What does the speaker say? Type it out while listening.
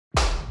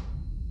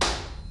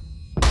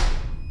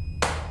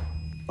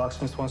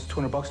Locksmith wants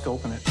 $200 to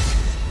open it.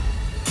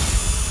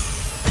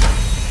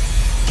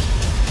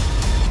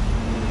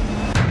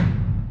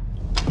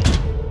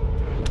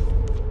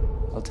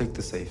 I'll take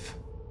the safe.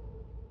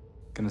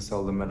 Gonna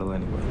sell the metal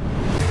anyway.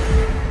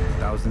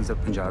 Thousands of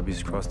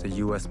Punjabis cross the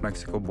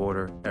US-Mexico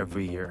border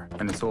every year,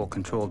 and it's all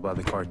controlled by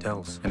the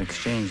cartels. In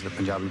exchange, the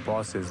Punjabi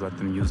bosses let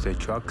them use their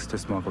trucks to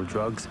smuggle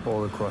drugs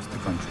all across the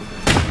country.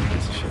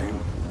 It's a shame.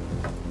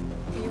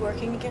 Are you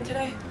working again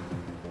today?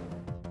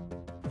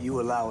 You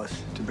allow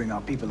us to bring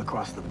our people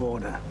across the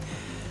border,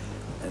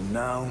 and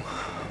now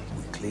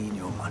we clean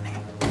your money.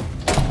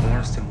 I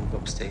want us to move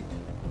upstate.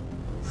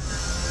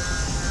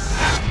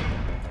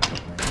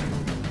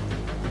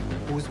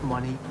 Whose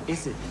money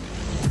is it?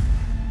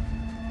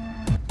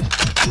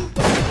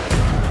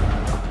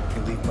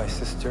 You leave my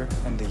sister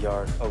and the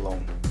yard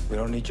alone. We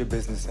don't need your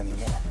business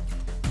anymore.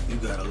 You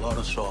got a lot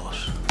of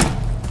sauce.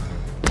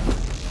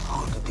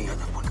 How did the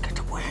other one get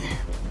away?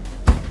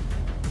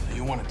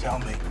 You want to tell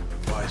me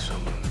why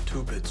some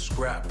two-bit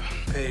scrap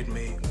paid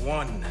me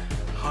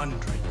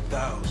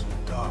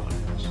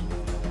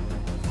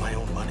 $100,000? My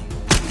own money.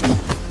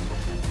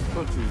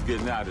 Thought you was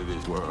getting out of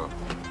this world.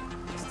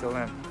 Still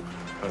am.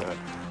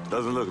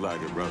 Doesn't look like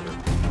it, brother.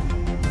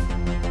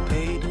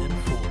 Paid in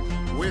full,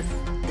 with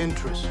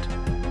interest.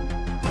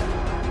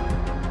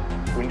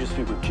 We need to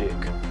speak with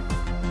Jake.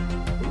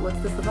 What's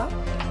this about?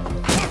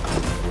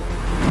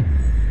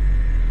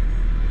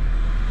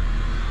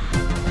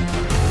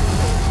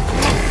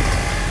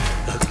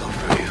 That's not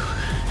for you.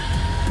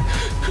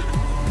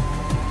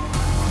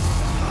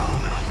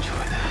 I'm gonna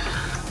enjoy this.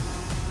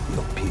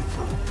 Your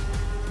people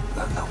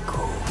got no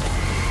gold.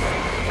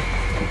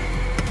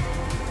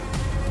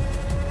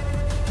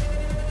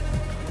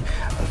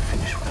 I'll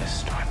finish what I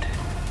started.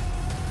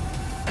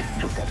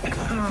 With that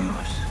gun of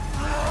yours.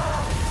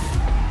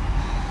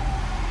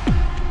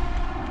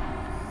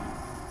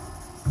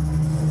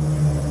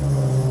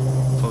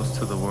 Close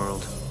to the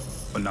world,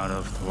 but not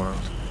of the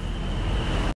world.